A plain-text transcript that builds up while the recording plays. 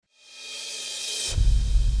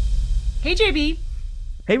Hey, JB.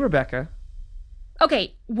 Hey, Rebecca.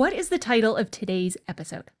 Okay, what is the title of today's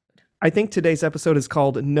episode? I think today's episode is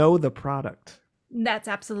called Know the Product. That's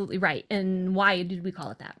absolutely right. And why did we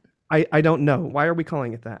call it that? I don't know. Why are we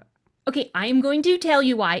calling it that? Okay, I'm going to tell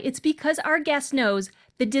you why. It's because our guest knows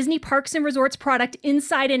the Disney Parks and Resorts product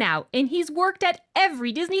inside and out, and he's worked at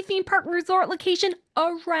every Disney theme park resort location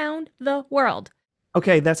around the world.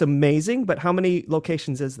 Okay, that's amazing, but how many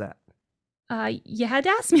locations is that? You had to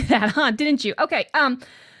ask me that, huh? Didn't you? Okay, Yeah.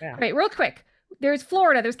 All right, real quick. There's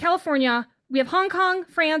Florida, there's California, we have Hong Kong,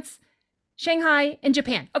 France, Shanghai, and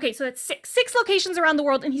Japan. Okay, so that's six locations around the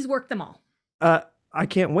world, and he's worked them all. I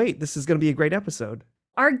can't wait. This is going to be a great episode.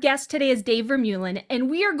 Our guest today is Dave Vermeulen, and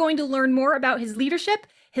we are going to learn more about his leadership,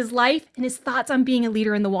 his life, and his thoughts on being a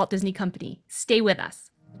leader in the Walt Disney Company. Stay with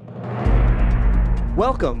us.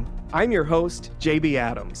 Welcome. I'm your host, JB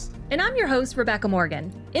Adams. And I'm your host, Rebecca Morgan.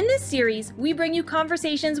 In this series, we bring you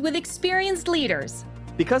conversations with experienced leaders.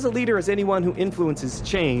 Because a leader is anyone who influences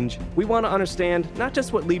change, we want to understand not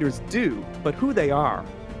just what leaders do, but who they are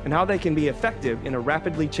and how they can be effective in a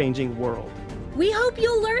rapidly changing world. We hope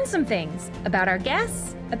you'll learn some things about our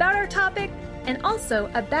guests, about our topic, and also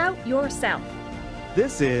about yourself.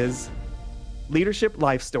 This is Leadership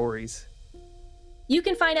Life Stories. You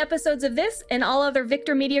can find episodes of this and all other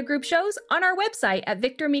Victor Media Group shows on our website at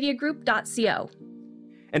victormediagroup.co.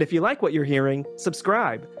 And if you like what you're hearing,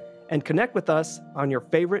 subscribe and connect with us on your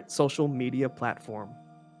favorite social media platform.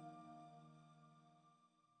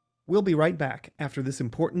 We'll be right back after this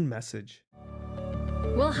important message.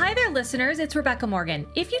 Well, hi there, listeners. It's Rebecca Morgan.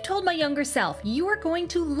 If you told my younger self you are going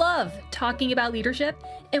to love talking about leadership,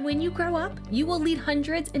 and when you grow up, you will lead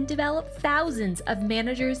hundreds and develop thousands of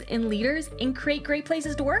managers and leaders and create great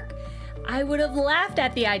places to work, I would have laughed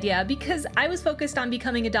at the idea because I was focused on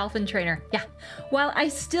becoming a dolphin trainer. Yeah, while I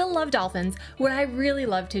still love dolphins, what I really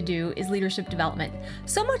love to do is leadership development.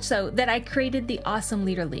 So much so that I created the Awesome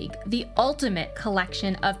Leader League, the ultimate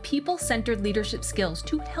collection of people-centered leadership skills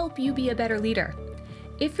to help you be a better leader.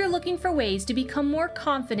 If you're looking for ways to become more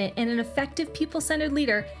confident and an effective people-centered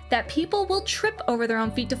leader that people will trip over their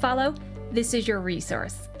own feet to follow, this is your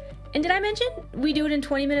resource. And did I mention we do it in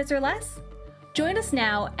 20 minutes or less? Join us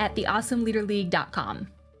now at theawesomeleaderleague.com.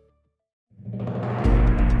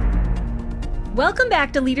 Welcome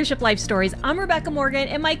back to Leadership Life Stories. I'm Rebecca Morgan,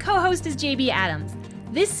 and my co-host is JB Adams.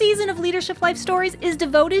 This season of Leadership Life Stories is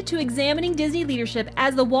devoted to examining Disney leadership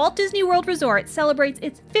as the Walt Disney World Resort celebrates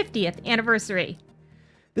its 50th anniversary.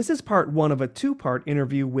 This is part one of a two-part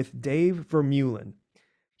interview with Dave Vermeulen.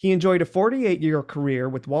 He enjoyed a 48-year career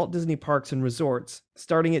with Walt Disney Parks and Resorts,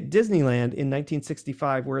 starting at Disneyland in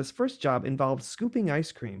 1965, where his first job involved scooping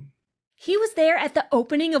ice cream. He was there at the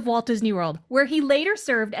opening of Walt Disney World, where he later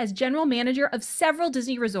served as general manager of several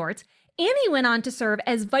Disney resorts, and he went on to serve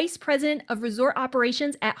as vice president of resort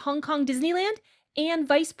operations at Hong Kong Disneyland and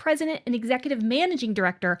vice president and executive managing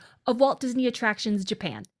director of Walt Disney Attractions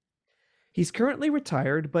Japan. He's currently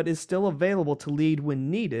retired, but is still available to lead when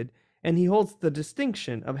needed, and he holds the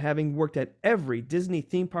distinction of having worked at every Disney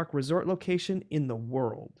theme park resort location in the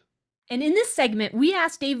world. And in this segment, we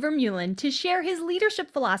asked Dave Vermeulen to share his leadership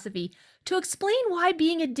philosophy, to explain why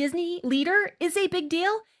being a Disney leader is a big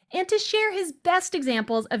deal, and to share his best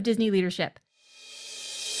examples of Disney leadership.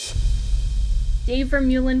 Dave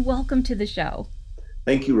Vermeulen, welcome to the show.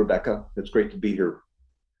 Thank you, Rebecca. It's great to be here.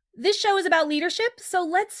 This show is about leadership, so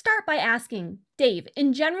let's start by asking, Dave,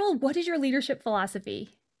 in general, what is your leadership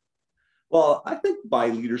philosophy? Well, I think my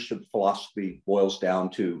leadership philosophy boils down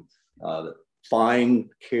to fine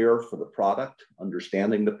care for the product,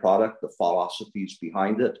 understanding the product, the philosophies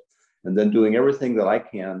behind it, and then doing everything that I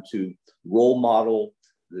can to role model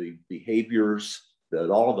the behaviors that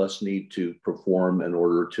all of us need to perform in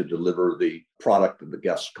order to deliver the product that the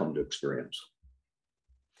guests come to experience.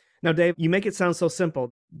 Now, Dave, you make it sound so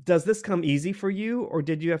simple. Does this come easy for you, or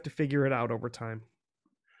did you have to figure it out over time?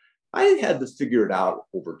 I had to figure it out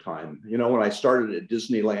over time. You know, when I started at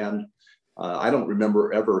Disneyland, I don't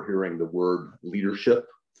remember ever hearing the word leadership.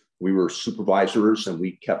 We were supervisors and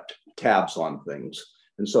we kept tabs on things.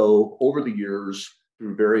 And so over the years,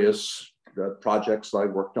 through various projects that I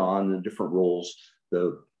worked on in different roles,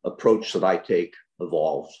 the approach that I take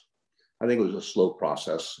evolved. I think it was a slow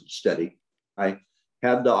process, steady. I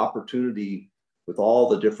had the opportunity with all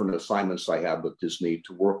the different assignments I had with Disney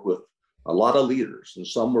to work with a lot of leaders, and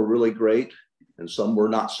some were really great and some were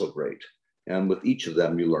not so great. And with each of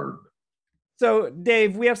them, you learn. So,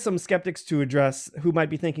 Dave, we have some skeptics to address who might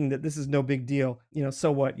be thinking that this is no big deal. You know,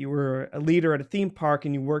 so what? You were a leader at a theme park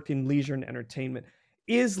and you worked in leisure and entertainment.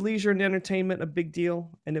 Is leisure and entertainment a big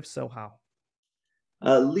deal? And if so, how?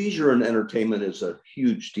 Leisure and entertainment is a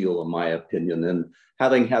huge deal, in my opinion. And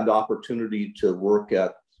having had the opportunity to work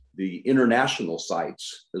at the international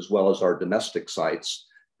sites as well as our domestic sites,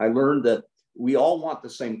 I learned that we all want the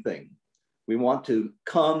same thing. We want to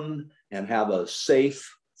come and have a safe,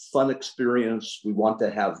 fun experience. We want to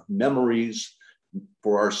have memories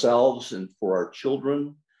for ourselves and for our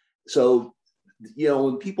children. So,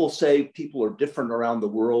 when people say people are different around the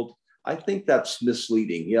world, I think that's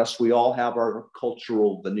misleading. Yes, we all have our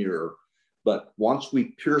cultural veneer, but once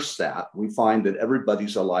we pierce that, we find that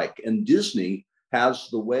everybody's alike. And Disney has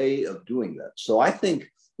the way of doing that. So I think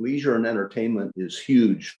leisure and entertainment is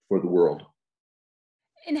huge for the world.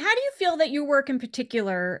 And how do you feel that your work in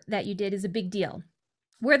particular that you did is a big deal?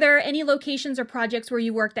 Were there any locations or projects where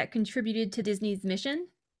you worked that contributed to Disney's mission?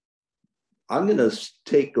 I'm going to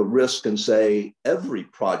take a risk and say every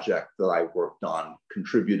project that I worked on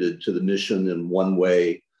contributed to the mission in one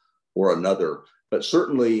way or another. But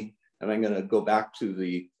certainly, and I'm going to go back to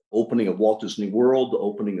the opening of Walt Disney World, the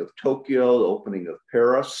opening of Tokyo, the opening of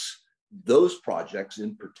Paris, those projects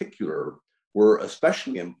in particular were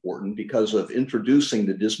especially important because of introducing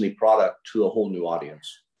the Disney product to a whole new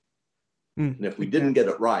audience. And if we didn't get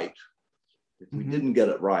it right,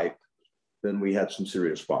 then we had some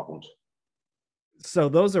serious problems. So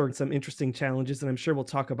those are some interesting challenges, and I'm sure we'll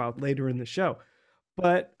talk about later in the show.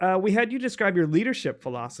 But we had you describe your leadership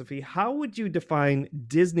philosophy. How would you define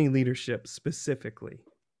Disney leadership specifically?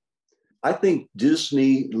 I think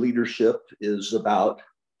Disney leadership is about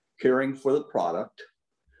caring for the product,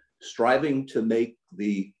 striving to make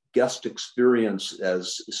the guest experience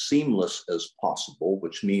as seamless as possible,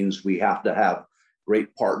 which means we have to have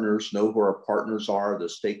great partners, know who our partners are, the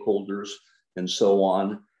stakeholders, and so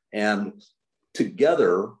on. And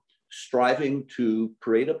together, striving to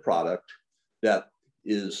create a product that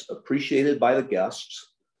is appreciated by the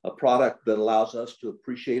guests, a product that allows us to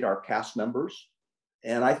appreciate our cast members.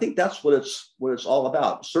 And I think that's what it's all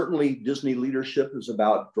about. Certainly, Disney leadership is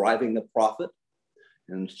about driving a profit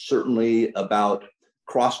and certainly about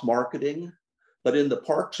cross-marketing. But in the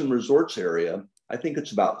parks and resorts area, I think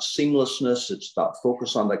it's about seamlessness. It's about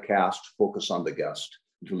focus on the cast, focus on the guest,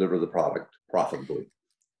 deliver the product profitably.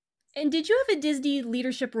 And did you have a Disney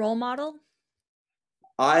leadership role model?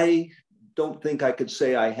 I don't think I could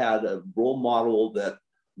say I had a role model that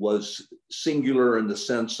was singular in the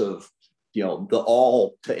sense of, the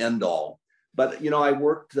all to end all. But, I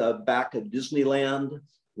worked back at Disneyland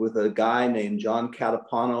with a guy named John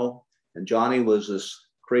Catapano. And Johnny was this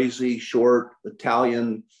crazy, short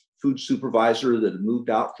Italian food supervisor that had moved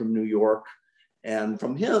out from New York. And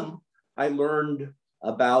from him, I learned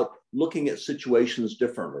about looking at situations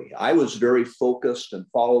differently. I was very focused and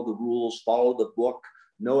follow the rules, follow the book,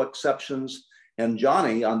 no exceptions. And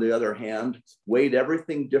Johnny, on the other hand, weighed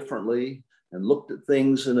everything differently and looked at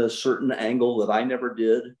things in a certain angle that I never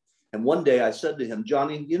did. And one day I said to him,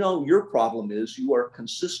 Johnny, your problem is you are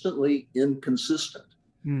consistently inconsistent.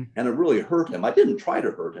 And it really hurt him. I didn't try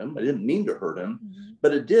to hurt him. I didn't mean to hurt him,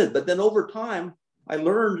 but it did. But then over time, I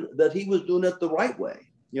learned that he was doing it the right way.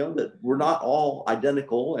 That we're not all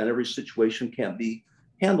identical and every situation can't be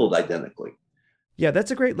handled identically. Yeah,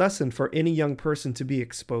 that's a great lesson for any young person to be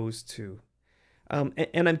exposed to.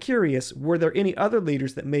 And I'm curious, were there any other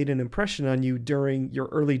leaders that made an impression on you during your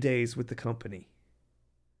early days with the company?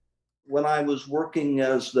 When I was working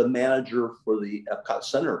as the manager for the Epcot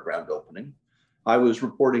Center grand opening, I was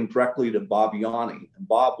reporting directly to Bob Yanni. And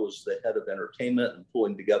Bob was the head of entertainment and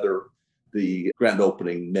pulling together the grand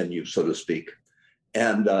opening menu, so to speak.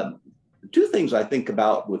 And two things I think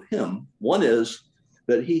about with him. One is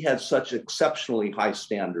that he had such exceptionally high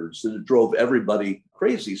standards that it drove everybody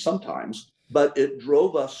crazy sometimes, but it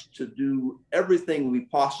drove us to do everything we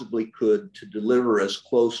possibly could to deliver as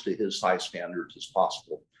close to his high standards as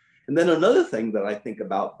possible. And then another thing that I think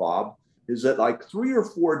about Bob is that like 3 or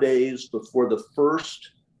 4 days before the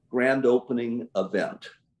first grand opening event,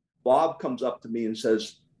 Bob comes up to me and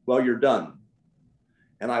says, well, you're done.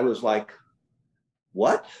 And I was like,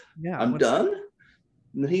 what? Yeah, I'm done?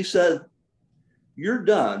 And he said, you're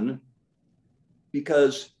done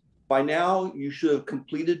because by now you should have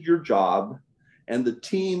completed your job and the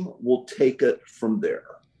team will take it from there.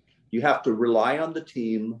 You have to rely on the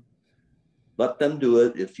team, let them do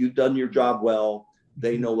it. If you've done your job well,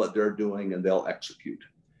 they know what they're doing and they'll execute.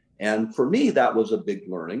 And for me, that was a big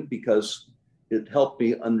learning because it helped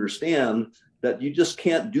me understand that you just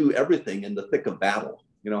can't do everything in the thick of battle.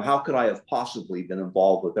 How could I have possibly been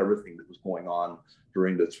involved with everything that was going on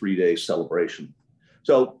during the 3-day celebration?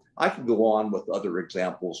 So I could go on with other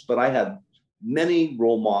examples, but I had many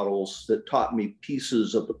role models that taught me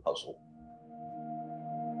pieces of the puzzle.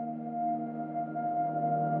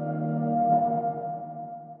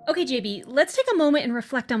 Okay, JB, let's take a moment and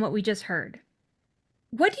reflect on what we just heard.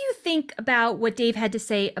 What do you think about what Dave had to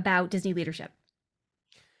say about Disney leadership?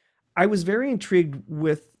 I was very intrigued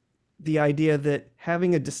with the idea that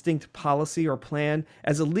having a distinct policy or plan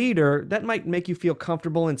as a leader, that might make you feel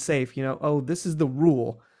comfortable and safe. Oh, this is the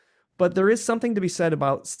rule. But there is something to be said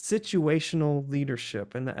about situational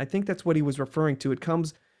leadership. And I think that's what he was referring to. It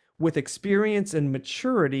comes with experience and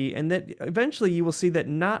maturity, and that eventually you will see that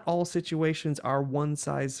not all situations are one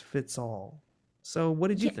size fits all. So, what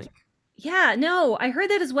did you think? Yeah, no, I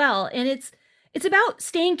heard that as well. And it's about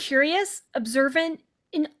staying curious, observant,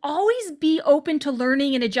 and always be open to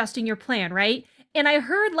learning and adjusting your plan, right? And I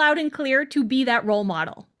heard loud and clear to be that role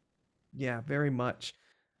model. Yeah, very much.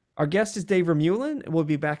 Our guest is Dave Vermeulen. We'll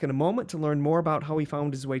be back in a moment to learn more about how he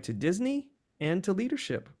found his way to Disney and to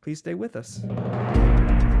leadership. Please stay with us.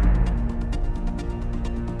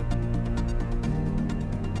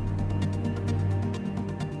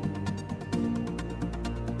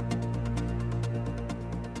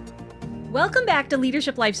 Welcome back to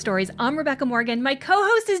Leadership Life Stories. I'm Rebecca Morgan. My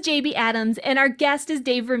co-host is JB Adams, and our guest is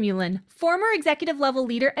Dave Vermeulen, former executive level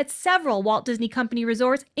leader at several Walt Disney Company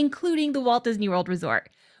resorts, including the Walt Disney World Resort.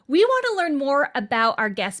 We want to learn more about our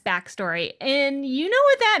guest's backstory, and you know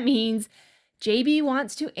what that means. JB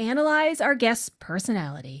wants to analyze our guest's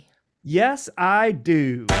personality. Yes, I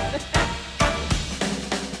do.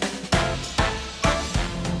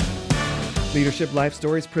 Leadership Life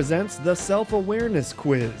Stories presents the Self-Awareness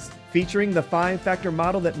Quiz, featuring the 5-factor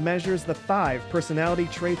model that measures the 5 personality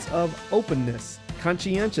traits of openness,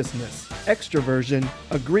 conscientiousness, extroversion,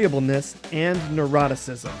 agreeableness, and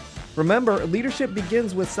neuroticism. Remember, leadership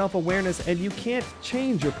begins with self-awareness, and you can't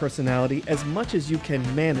change your personality as much as you can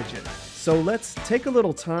manage it. So let's take a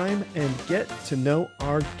little time and get to know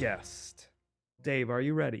our guest. Dave, are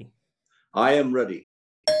you ready? I am ready.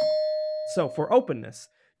 So for openness,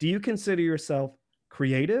 do you consider yourself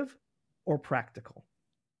creative or practical?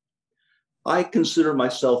 I consider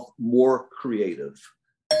myself more creative.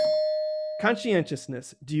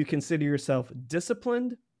 Conscientiousness, do you consider yourself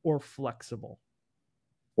disciplined or flexible?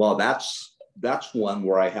 Well, that's one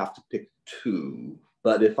where I have to pick two.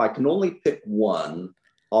 But if I can only pick one,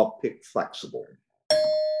 I'll pick flexible.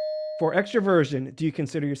 For extroversion, do you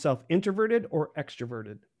consider yourself introverted or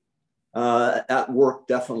extroverted? At work,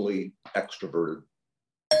 definitely extroverted.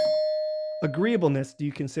 Agreeableness, do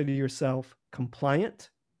you consider yourself compliant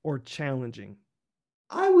or challenging?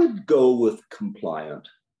 I would go with compliant.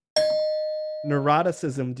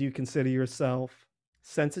 Neuroticism, do you consider yourself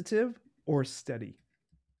sensitive or steady?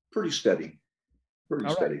 Pretty steady. Pretty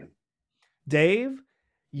All steady. right. Dave,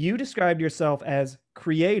 you described yourself as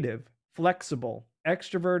creative, flexible,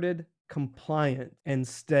 extroverted, compliant, and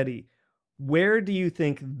steady. Where do you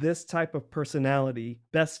think this type of personality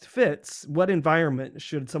best fits? What environment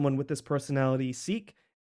should someone with this personality seek?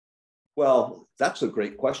 Well, that's a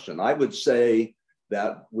great question. I would say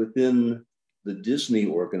that within the Disney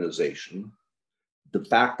organization, the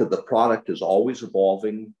fact that the product is always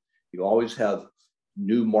evolving, you always have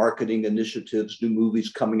new marketing initiatives, new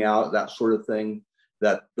movies coming out, that sort of thing,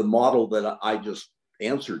 that the model that I just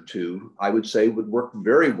answered to, I would say would work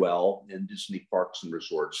very well in Disney parks and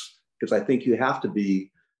resorts, because I think you have to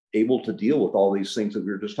be able to deal with all these things that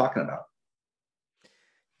we were just talking about.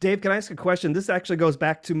 Dave, can I ask a question? This actually goes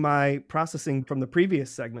back to my processing from the previous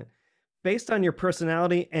segment. Based on your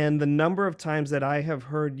personality and the number of times that I have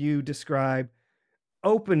heard you describe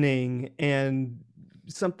opening and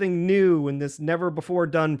something new in this never before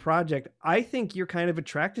done project, I think you're kind of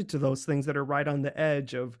attracted to those things that are right on the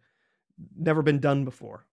edge of never been done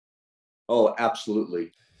before. Oh,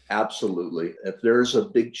 absolutely. Absolutely. If there's a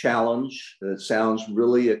big challenge that sounds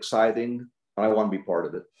really exciting, I want to be part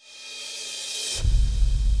of it.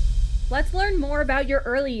 Let's learn more about your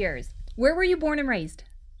early years. Where were you born and raised?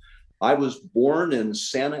 I was born in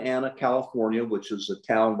Santa Ana, California, which is a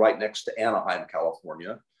town right next to Anaheim,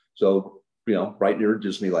 California. So, right near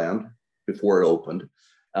Disneyland before it opened.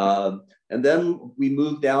 And then we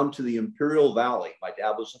moved down to the Imperial Valley. My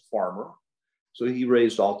dad was a farmer, so he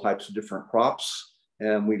raised all types of different crops.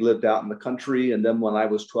 And we lived out in the country. And then when I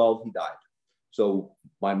was 12, he died. So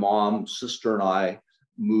my mom, sister, and I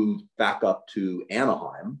moved back up to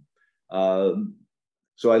Anaheim.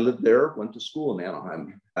 So I lived there, went to school in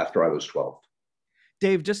Anaheim after I was 12.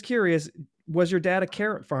 Dave, just curious, was your dad a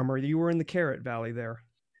carrot farmer? You were in the Carrot Valley there.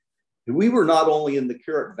 We were not only in the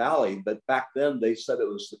Carrot Valley, but back then they said it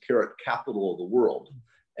was the carrot capital of the world.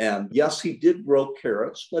 And yes, he did grow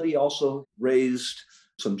carrots, but he also raised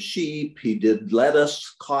some sheep. He did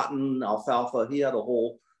lettuce, cotton, alfalfa. He had a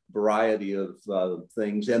whole variety of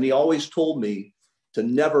things. And he always told me to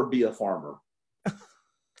never be a farmer.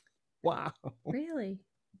 Wow. Really?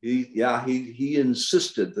 He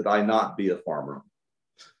insisted that I not be a farmer.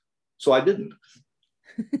 So I didn't.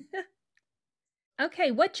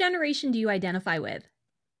 Okay, what generation do you identify with?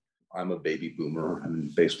 I'm a baby boomer, I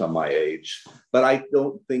mean, based on my age, but I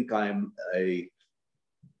don't think I'm a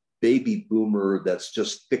baby boomer that's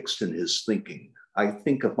just fixed in his thinking. I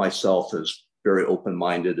think of myself as very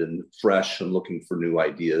open-minded and fresh and looking for new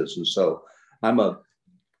ideas. And so I'm a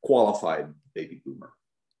qualified baby boomer.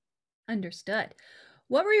 Understood.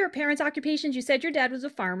 What were your parents' occupations? You said your dad was a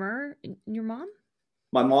farmer. And your mom?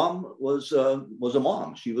 My mom was a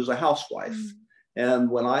mom. She was a housewife. Mm. And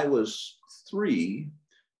when I was 3,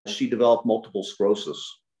 she developed multiple sclerosis.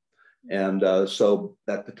 And so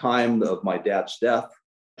at the time of my dad's death,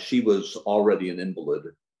 she was already an invalid.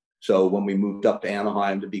 So when we moved up to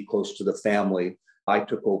Anaheim to be close to the family, I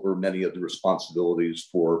took over many of the responsibilities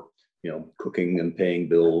for, cooking and paying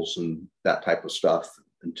bills and that type of stuff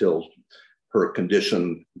until her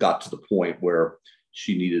condition got to the point where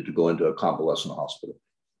she needed to go into a convalescent hospital.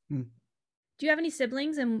 Do you have any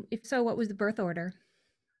siblings? And if so, what was the birth order?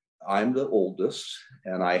 I'm the oldest,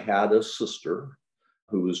 and I had a sister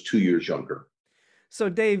who was 2 years younger. So,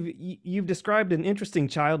 Dave, you've described an interesting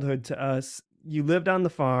childhood to us. You lived on the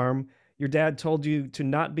farm. Your dad told you to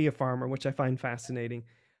not be a farmer, which I find fascinating.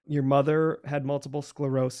 Your mother had multiple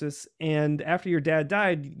sclerosis. And after your dad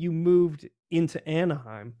died, you moved into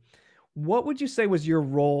Anaheim. What would you say was your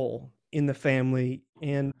role in the family?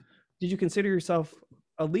 And did you consider yourself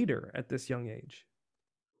a leader at this young age?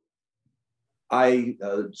 I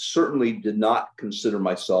certainly did not consider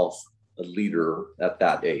myself a leader at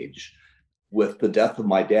that age. With the death of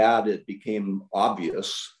my dad, it became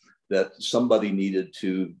obvious that somebody needed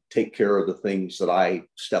to take care of the things that I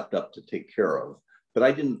stepped up to take care of. But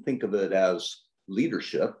I didn't think of it as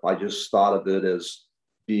leadership. I just thought of it as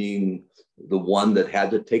being the one that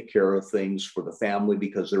had to take care of things for the family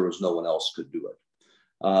because there was no one else could do it.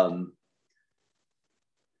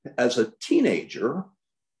 As a teenager,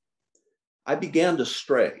 I began to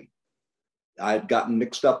stray. I had gotten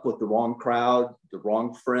mixed up with the wrong crowd, the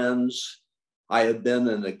wrong friends. I had been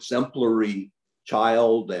an exemplary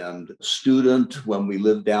child and student when we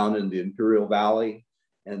lived down in the Imperial Valley.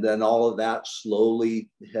 And then all of that slowly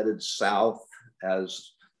headed south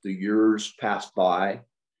as the years passed by.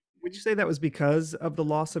 Would you say that was because of the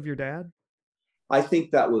loss of your dad? I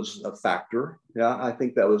think that was a factor. Yeah, I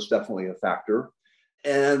think that was definitely a factor.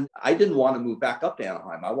 And I didn't want to move back up to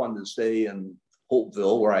Anaheim. I wanted to stay in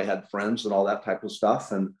Holtville where I had friends and all that type of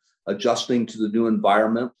stuff. And adjusting to the new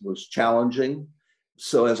environment was challenging.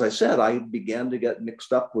 So as I said, I began to get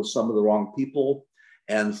mixed up with some of the wrong people.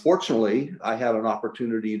 And fortunately, I had an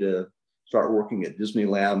opportunity to start working at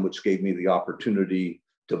Disneyland, which gave me the opportunity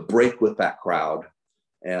to break with that crowd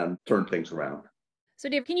and turn things around. So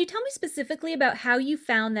Dave, can you tell me specifically about how you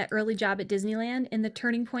found that early job at Disneyland and the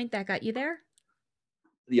turning point that got you there?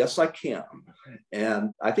 Yes, I can.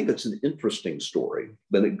 And I think it's an interesting story,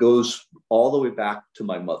 but it goes all the way back to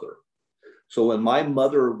my mother. So when my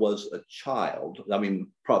mother was a child, I mean,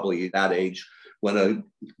 probably that age, when a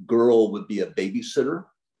girl would be a babysitter,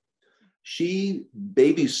 she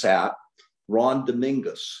babysat Ron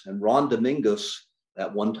Dominguez. And Ron Dominguez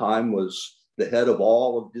at one time was the head of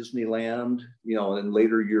all of Disneyland, in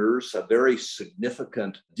later years, a very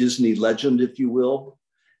significant Disney legend, if you will.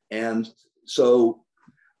 And so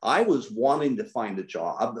I was wanting to find a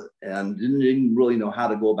job and didn't even really know how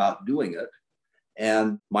to go about doing it.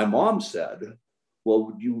 And my mom said, well,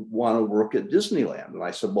 would you want to work at Disneyland? And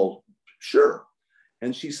I said, well, sure.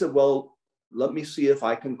 And she said, well, let me see if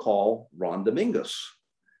I can call Ron Dominguez.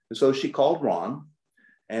 And so she called Ron,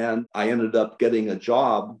 and I ended up getting a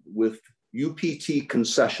job with UPT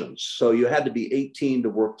Concessions. So you had to be 18 to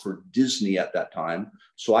work for Disney at that time.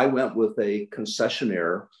 So I went with a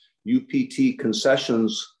concessionaire. UPT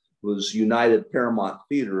Concessions was United Paramount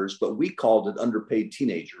Theaters, but we called it Underpaid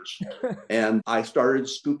Teenagers. And I started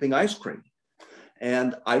scooping ice cream.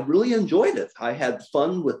 And I really enjoyed it. I had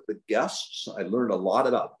fun with the guests. I learned a lot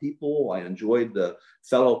about people. I enjoyed the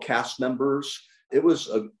fellow cast members. It was,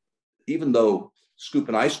 even though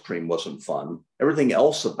scooping ice cream wasn't fun, everything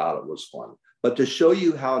else about it was fun. But to show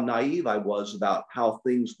you how naive I was about how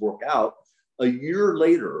things work out, a year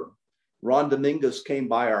later, Ron Dominguez came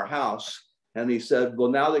by our house and he said, well,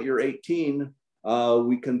 now that you're 18,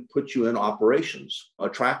 we can put you in operations,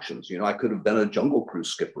 attractions. I could have been a Jungle Cruise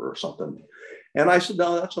skipper or something. And I said,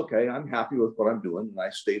 no, that's okay. I'm happy with what I'm doing. And I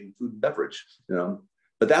stayed in food and beverage,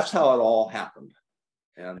 but that's how it all happened.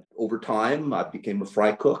 And over time, I became a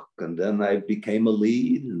fry cook, and then I became a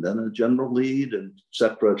lead, and then a general lead, and et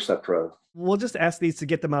cetera, et cetera. We'll just ask these to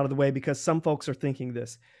get them out of the way because some folks are thinking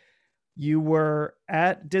this. You were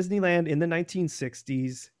at Disneyland in the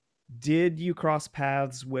 1960s. Did you cross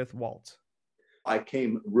paths with Walt? I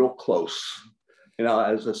came real close.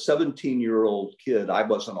 As a 17-year-old kid, I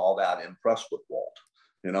wasn't all that impressed with Walt.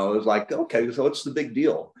 It was like, okay, so what's the big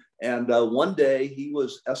deal? And one day he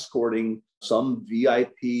was escorting some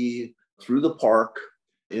VIP through the park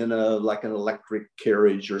in like an electric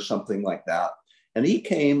carriage or something like that. And he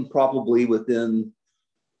came probably within,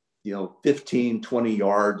 15, 20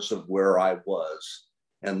 yards of where I was.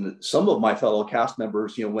 And some of my fellow cast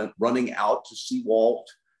members, went running out to see Walt.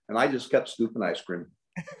 And I just kept scooping ice cream.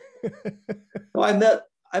 I met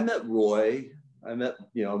Roy. I met,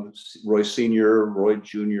 Roy Sr., Roy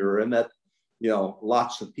Jr. I met,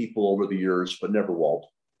 lots of people over the years, but never Walt.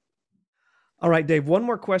 All right, Dave, one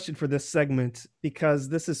more question for this segment, because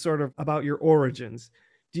this is sort of about your origins.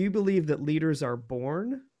 Do you believe that leaders are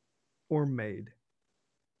born or made?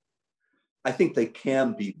 I think they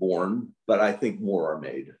can be born, but I think more are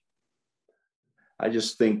made. I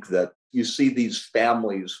just think that you see these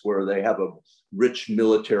families where they have a rich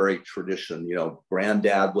military tradition.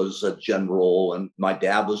 Granddad was a general and my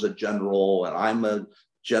dad was a general and I'm a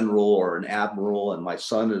general or an admiral and my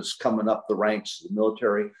son is coming up the ranks of the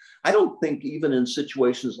military. I don't think even in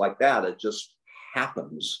situations like that, it just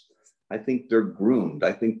happens. I think they're groomed.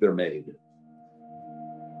 I think they're made.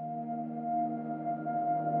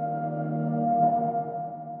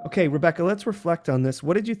 Okay, Rebecca, let's reflect on this.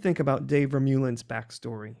 What did you think about Dave Vermeulen's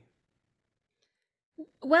backstory?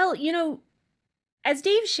 Well, as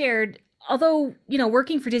Dave shared, although,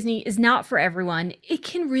 working for Disney is not for everyone, it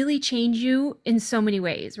can really change you in so many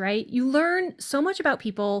ways, right? You learn so much about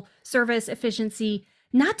people, service, efficiency,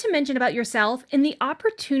 not to mention about yourself, and the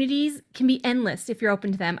opportunities can be endless if you're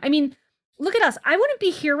open to them. I mean, look at us. I wouldn't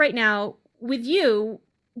be here right now with you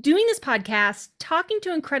doing this podcast, talking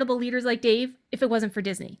to incredible leaders like Dave if it wasn't for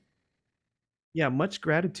Disney. Yeah, much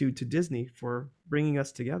gratitude to Disney for bringing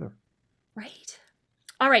us together. Right.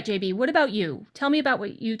 All right, JB, what about you? Tell me about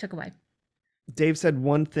what you took away. Dave said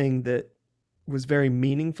one thing that was very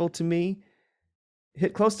meaningful to me,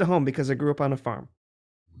 hit close to home because I grew up on a farm.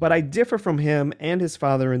 But I differ from him and his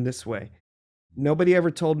father in this way. Nobody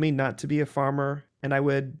ever told me not to be a farmer, and I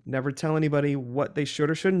would never tell anybody what they should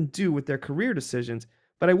or shouldn't do with their career decisions.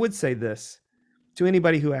 But I would say this to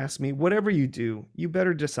anybody who asks me, whatever you do, you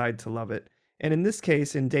better decide to love it. And in this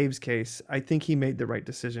case, in Dave's case, I think he made the right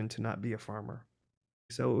decision to not be a farmer.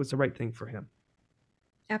 So it was the right thing for him.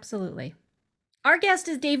 Absolutely. Our guest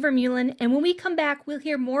is Dave Vermeulen, and when we come back, we'll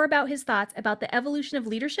hear more about his thoughts about the evolution of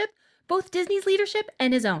leadership, both Disney's leadership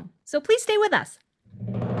and his own. So please stay with us.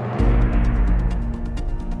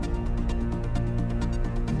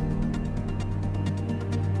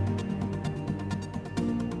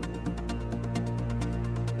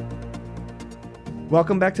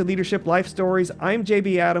 Welcome back to Leadership Life Stories. I'm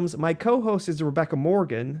JB Adams. My co-host is Rebecca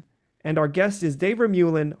Morgan, and our guest is Dave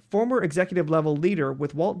Vermeulen, former executive level leader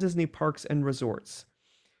with Walt Disney Parks and Resorts.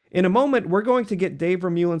 In a moment, we're going to get Dave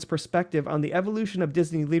Vermeulen's perspective on the evolution of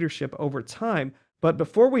Disney leadership over time. But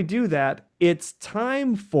before we do that, it's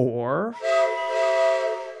time for...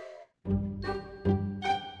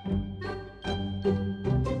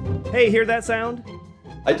 Hey, hear that sound?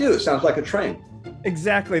 I do. It sounds like a train.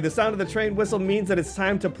 Exactly. The sound of the train whistle means that it's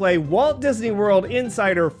time to play Walt Disney World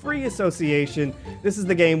Insider Free Association. This is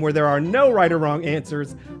the game where there are no right or wrong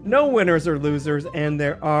answers, no winners or losers, and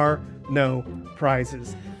there are no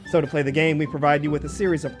prizes. So to play the game, we provide you with a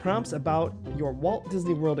series of prompts about your Walt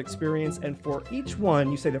Disney World experience, and for each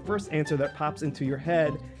one, you say the first answer that pops into your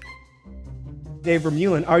head. Dave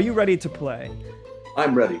Vermeulen, are you ready to play?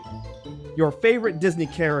 I'm ready. Your favorite Disney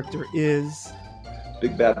character is?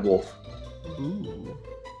 Big Bad Wolf. Ooh.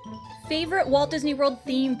 Favorite Walt Disney World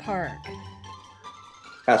theme park?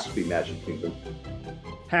 Has to be Magic Kingdom.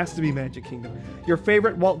 Has to be Magic Kingdom. Your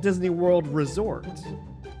favorite Walt Disney World resort?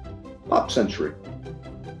 Pop Century.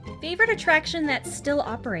 Favorite attraction that's still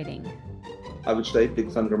operating? I would say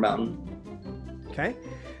Big Thunder Mountain. Okay.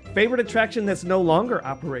 Favorite attraction that's no longer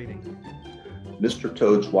operating? Mr.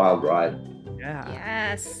 Toad's Wild Ride. Yeah.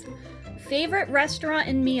 Yes. Favorite restaurant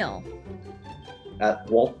and meal? At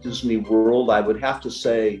Walt Disney World, I would have to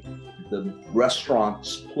say the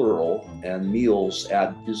restaurants, plural, and meals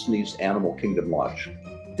at Disney's Animal Kingdom Lodge.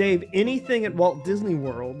 Dave, anything at Walt Disney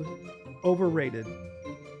World overrated?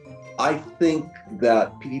 I think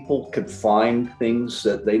that people could find things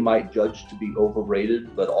that they might judge to be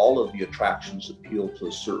overrated, but all of the attractions appeal to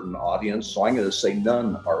a certain audience. So I'm going to say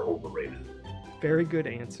none are overrated. Very good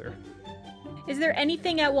answer. Is there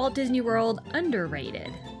anything at Walt Disney World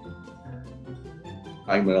underrated?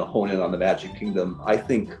 I'm going to hone in on the Magic Kingdom. I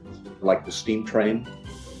think like the steam train.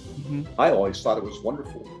 I always thought it was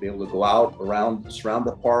wonderful to be able to go out surround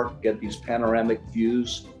the park, get these panoramic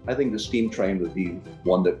views. I think the steam train would be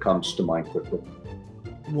one that comes to mind quickly.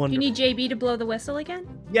 Wonderful. Do you need JB to blow the whistle again?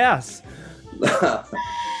 Yes.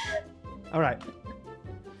 All right.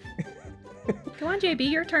 Go on, JB,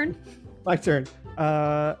 your turn. My turn.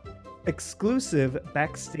 Exclusive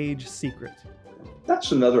backstage secret.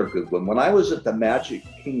 That's another good one. When I was at the Magic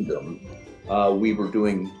Kingdom, we were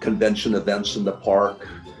doing convention events in the park,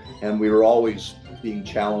 and we were always being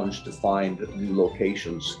challenged to find new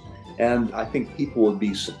locations. And I think people would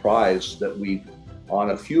be surprised that we,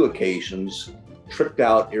 on a few occasions, tricked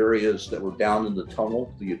out areas that were down in the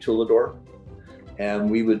tunnel, the Utilidor, and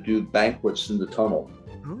we would do banquets in the tunnel.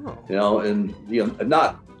 Oh. And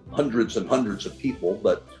not hundreds and hundreds of people,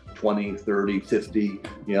 but 20, 30, 50,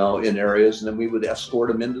 in areas. And then we would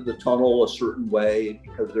escort them into the tunnel a certain way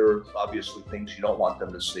because there are obviously things you don't want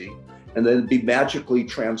them to see. And then be magically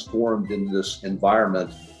transformed into this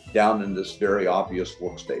environment down in this very obvious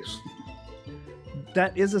workspace.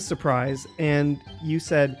 That is a surprise. And you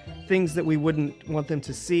said things that we wouldn't want them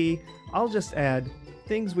to see. I'll just add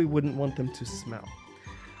things we wouldn't want them to smell.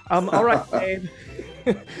 All right, Dave.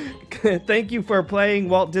 Thank you for playing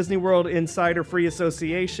Walt Disney World Insider Free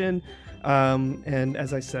Association. And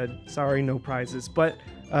as I said, sorry, no prizes, but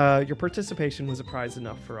your participation was a prize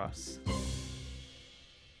enough for us.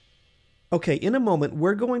 Okay, in a moment,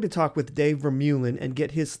 we're going to talk with Dave Vermeulen and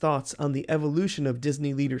get his thoughts on the evolution of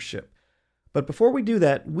Disney leadership. But before we do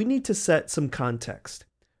that, we need to set some context.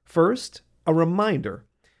 First, a reminder.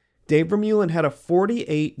 Dave Vermeulen had a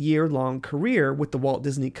 48-year-long career with the Walt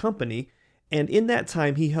Disney Company, and in that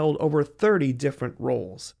time he held over 30 different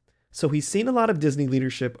roles. So he's seen a lot of Disney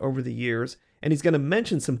leadership over the years, and he's going to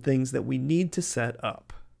mention some things that we need to set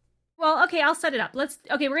up. Well, okay, I'll set it up. We're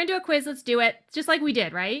going to do a quiz. Let's do it. Just like we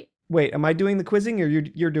did, right? Wait, am I doing the quizzing or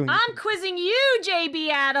you're doing it? I'm quizzing you,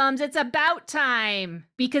 JB Adams. It's about time.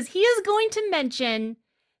 Because he is going to mention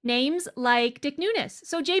names like Dick Nunis.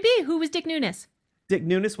 So JB, who was Dick Nunis? Dick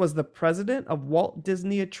Nunis was the president of Walt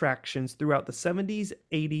Disney Attractions throughout the 70s,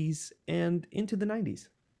 80s, and into the 90s.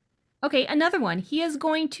 Okay, another one. He is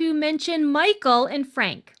going to mention Michael and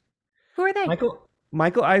Frank. Who are they?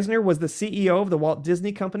 Michael Eisner was the CEO of the Walt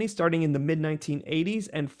Disney Company starting in the mid-1980s,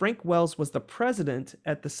 and Frank Wells was the president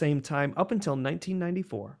at the same time up until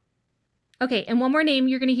 1994. Okay, and one more name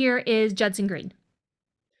you're going to hear is Judson Green.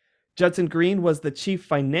 Judson Green was the chief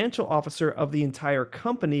financial officer of the entire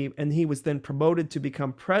company, and he was then promoted to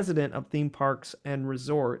become president of theme parks and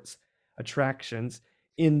resorts attractions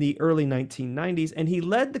in the early 1990s, and he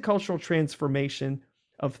led the cultural transformation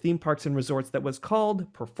of theme parks and resorts that was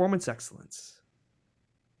called Performance Excellence.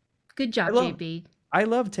 Good job, JB. I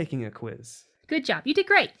love taking a quiz. Good job. You did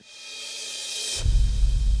great.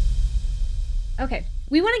 Okay,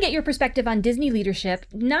 we want to get your perspective on Disney leadership,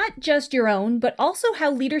 not just your own, but also how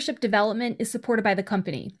leadership development is supported by the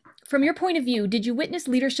company. From your point of view, did you witness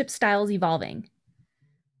leadership styles evolving?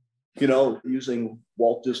 Using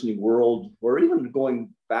Walt Disney World, or even going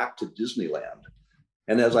back to Disneyland.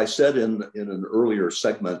 And as I said in an earlier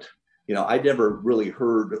segment, I never really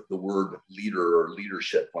heard the word leader or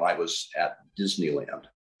leadership when I was at Disneyland.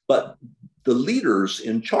 But the leaders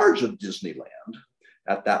in charge of Disneyland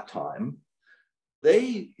at that time,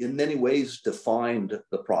 they, in many ways, defined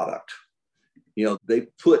the product. They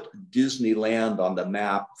put Disneyland on the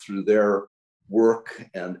map through their work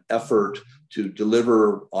and effort to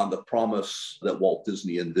deliver on the promise that Walt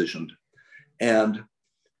Disney envisioned. And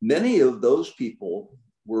many of those people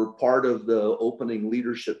were part of the opening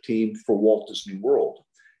leadership team for Walt Disney World.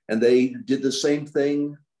 And they did the same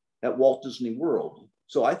thing at Walt Disney World.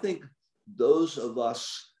 So I think those of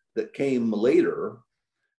us that came later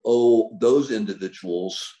owe those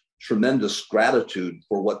individuals tremendous gratitude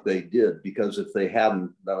for what they did, because if they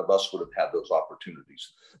hadn't, none of us would have had those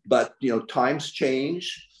opportunities. But times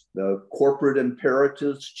change, the corporate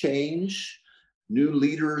imperatives change, new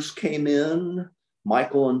leaders came in.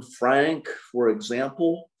 Michael and Frank, for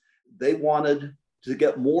example, they wanted to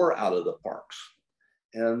get more out of the parks.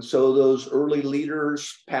 And so those early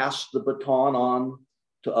leaders passed the baton on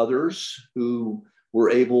to others who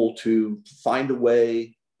were able to find a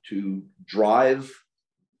way to drive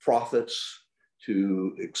profits,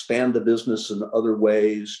 to expand the business in other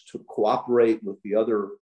ways, to cooperate with the other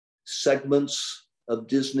segments of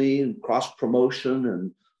Disney and cross-promotion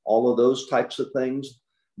and all of those types of things,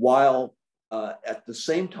 while at the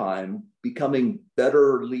same time becoming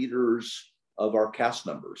better leaders of our cast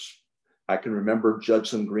members. I can remember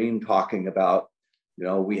Judson Green talking about,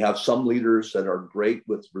 we have some leaders that are great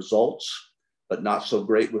with results, but not so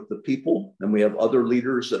great with the people. And we have other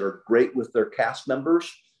leaders that are great with their cast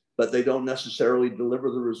members, but they don't necessarily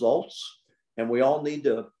deliver the results. And we all need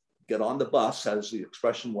to get on the bus, as the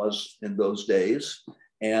expression was in those days,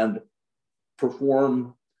 and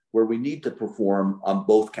perform where we need to perform on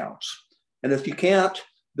both counts. And if you can't,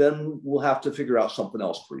 then we'll have to figure out something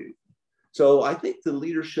else for you. So I think the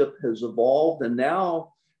leadership has evolved, and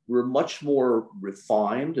now we're much more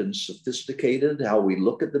refined and sophisticated how we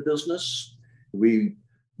look at the business. We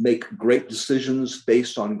make great decisions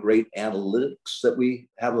based on great analytics that we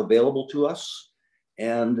have available to us.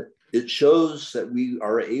 And it shows that we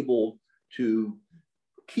are able to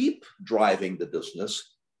keep driving the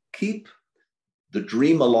business, keep the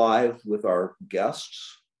dream alive with our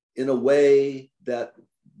guests in a way that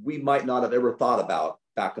we might not have ever thought about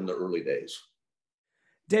back in the early days.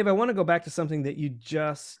 Dave, I want to go back to something that you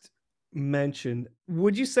just mentioned.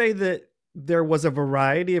 Would you say that there was a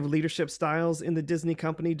variety of leadership styles in the Disney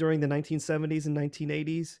company during the 1970s and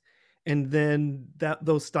 1980s? And then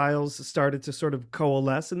those styles started to sort of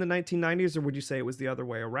coalesce in the 1990s, or would you say it was the other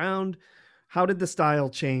way around? How did the style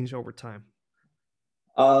change over time?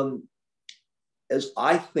 As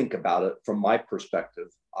I think about it from my perspective,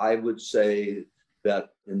 I would say that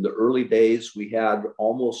in the early days, we had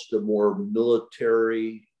almost a more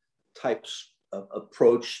military type of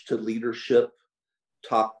approach to leadership,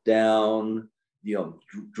 top down,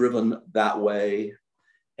 driven that way.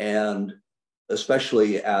 And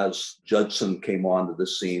especially as Judson came onto the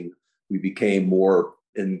scene, we became more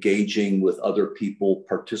engaging with other people,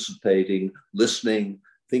 participating, listening,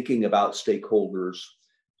 thinking about stakeholders,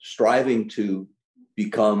 striving to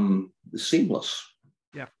become seamless.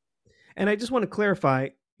 Yeah. And I just want to clarify,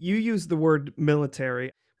 you use the word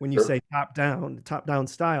military when you Sure. say top down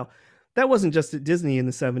style. That wasn't just at Disney in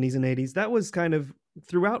the 70s and 80s. That was kind of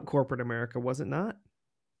throughout corporate America, was it not?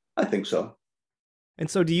 I think so. And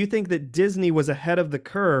so do you think that Disney was ahead of the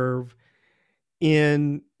curve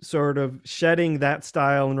in sort of shedding that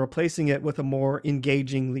style and replacing it with a more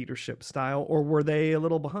engaging leadership style, or were they a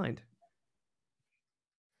little behind?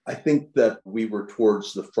 I think that we were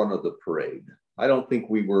towards the front of the parade. I don't think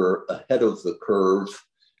we were ahead of the curve,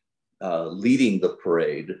 leading the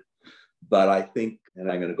parade. But I think,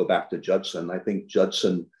 and I'm going to go back to Judson, I think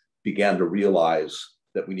Judson began to realize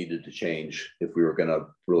that we needed to change if we were going to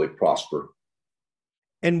really prosper.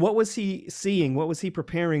 And what was he seeing? What was he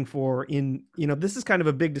preparing for this is kind of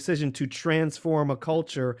a big decision to transform a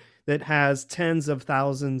culture that has tens of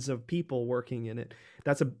thousands of people working in it.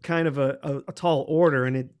 That's a kind of a tall order,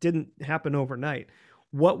 and it didn't happen overnight.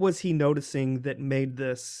 What was he noticing that made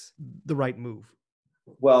this the right move?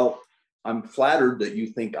 Well, I'm flattered that you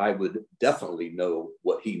think I would definitely know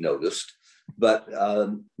what he noticed, but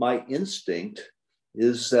my instinct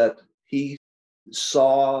is that he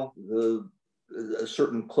saw a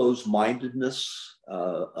certain closed-mindedness,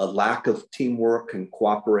 a lack of teamwork and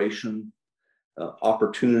cooperation,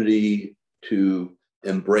 opportunity to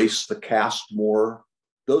embrace the cast more.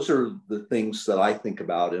 Those are the things that I think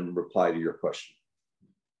about in reply to your question.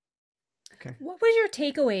 Okay. What was your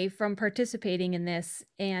takeaway from participating in this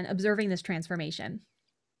and observing this transformation?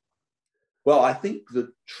 Well, I think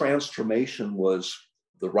the transformation was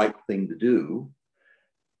the right thing to do.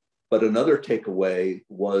 But another takeaway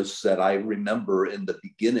was that I remember in the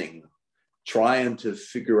beginning trying to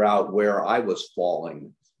figure out where I was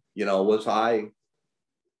falling. Was I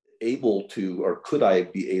able to, or could I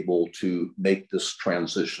be able to make this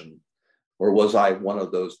transition? Or was I one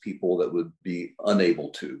of those people that would be unable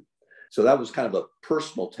to? So that was kind of a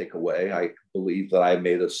personal takeaway. I believe that I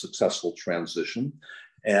made a successful transition.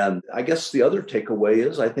 And I guess the other takeaway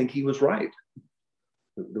is I think he was right.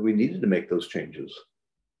 We needed to make those changes.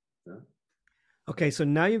 Yeah. Okay, so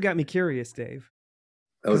now you've got me curious, Dave.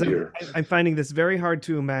 Oh dear. I'm finding this very hard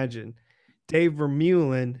to imagine. Dave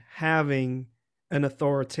Vermeulen having an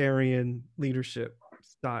authoritarian leadership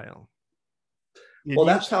style. Well,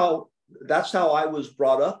 that's how I was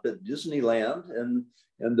brought up at Disneyland, and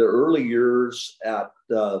in the early years at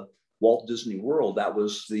Walt Disney World. That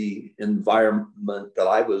was the environment that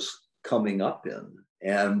I was coming up in.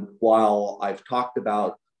 And while I've talked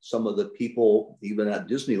about some of the people, even at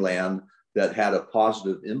Disneyland, that had a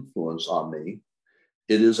positive influence on me,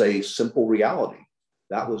 it is a simple reality.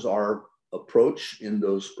 That was our approach in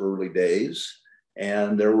those early days.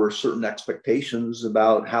 And there were certain expectations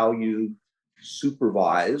about how you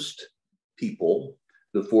supervised people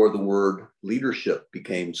before the word leadership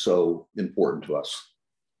became so important to us.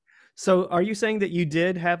 So are you saying that you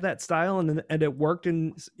did have that style and it worked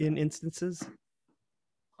in instances?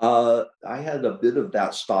 I had a bit of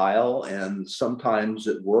that style, and sometimes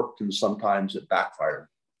it worked and sometimes it backfired.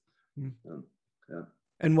 Yeah.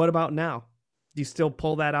 And what about now? Do you still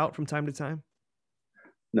pull that out from time to time?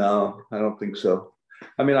 No, I don't think so.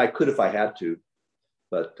 I mean, I could if I had to,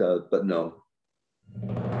 but no.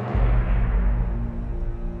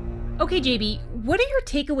 Okay, JB, what are your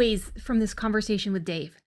takeaways from this conversation with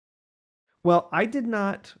Dave? Well, I did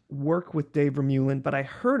not work with Dave Vermeulen, but I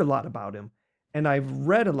heard a lot about him and I've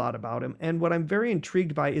read a lot about him. And what I'm very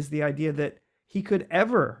intrigued by is the idea that he could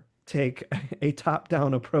ever take a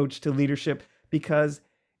top-down approach to leadership because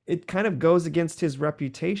it kind of goes against his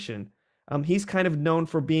reputation. He's kind of known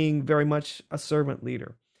for being very much a servant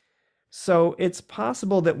leader. So it's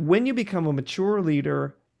possible that when you become a mature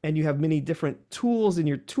leader and you have many different tools in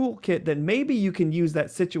your toolkit, that maybe you can use that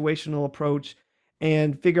situational approach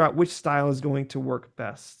and figure out which style is going to work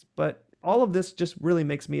best. But all of this just really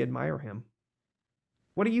makes me admire him.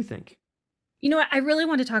 What do you think? You know what? I really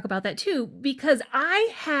want to talk about that too, because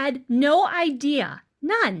I had no idea,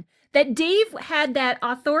 none, that Dave had that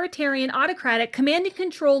authoritarian, autocratic, command and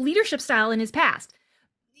control leadership style in his past.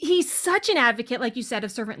 He's such an advocate, like you said,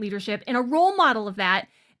 of servant leadership and a role model of that.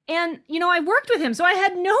 And, I worked with him, so I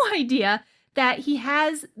had no idea that he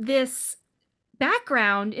has this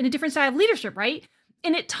background in a different style of leadership, right?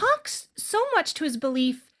 And it talks so much to his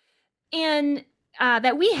belief in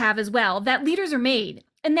that we have as well, that leaders are made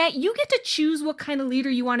and that you get to choose what kind of leader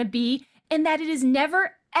you want to be, and that it is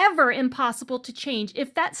never, ever impossible to change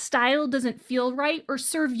if that style doesn't feel right or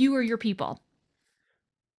serve you or your people.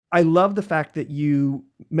 I love the fact that you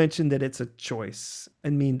mentioned that it's a choice. I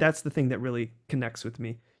mean, that's the thing that really connects with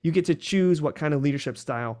me. You get to choose what kind of leadership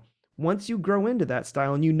style. Once you grow into that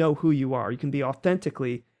style and you know who you are, you can be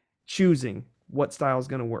authentically choosing what style is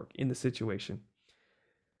going to work in the situation.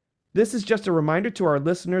 This is just a reminder to our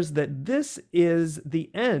listeners that this is the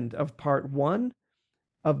end of part 1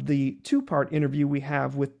 of the 2-part interview we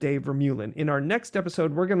have with Dave Vermeulen. In our next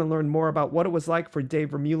episode, we're going to learn more about what it was like for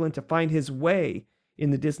Dave Vermeulen to find his way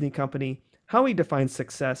in the Disney company, how he defines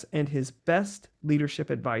success, and his best leadership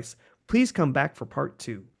advice. Please come back for part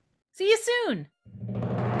 2. See you soon.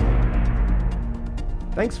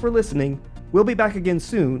 Thanks for listening. We'll be back again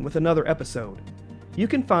soon with another episode. You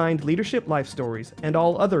can find Leadership Life Stories and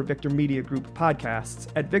all other Victor Media Group podcasts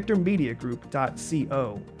at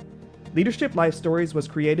victormediagroup.co. Leadership Life Stories was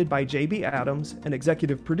created by J.B. Adams and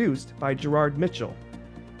executive produced by Gerard Mitchell.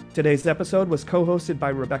 Today's episode was co-hosted by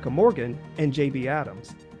Rebecca Morgan and J.B.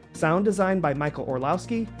 Adams. Sound design by Michael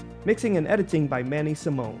Orlowski, mixing and editing by Manny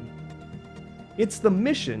Simone. It's the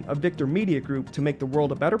mission of Victor Media Group to make the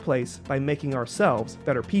world a better place by making ourselves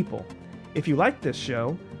better people. If you like this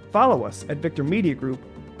show, follow us at Victor Media Group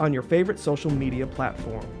on your favorite social media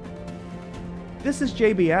platform. This is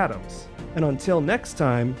J.B. Adams, and until next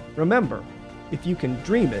time, remember, if you can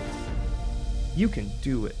dream it, you can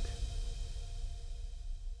do it.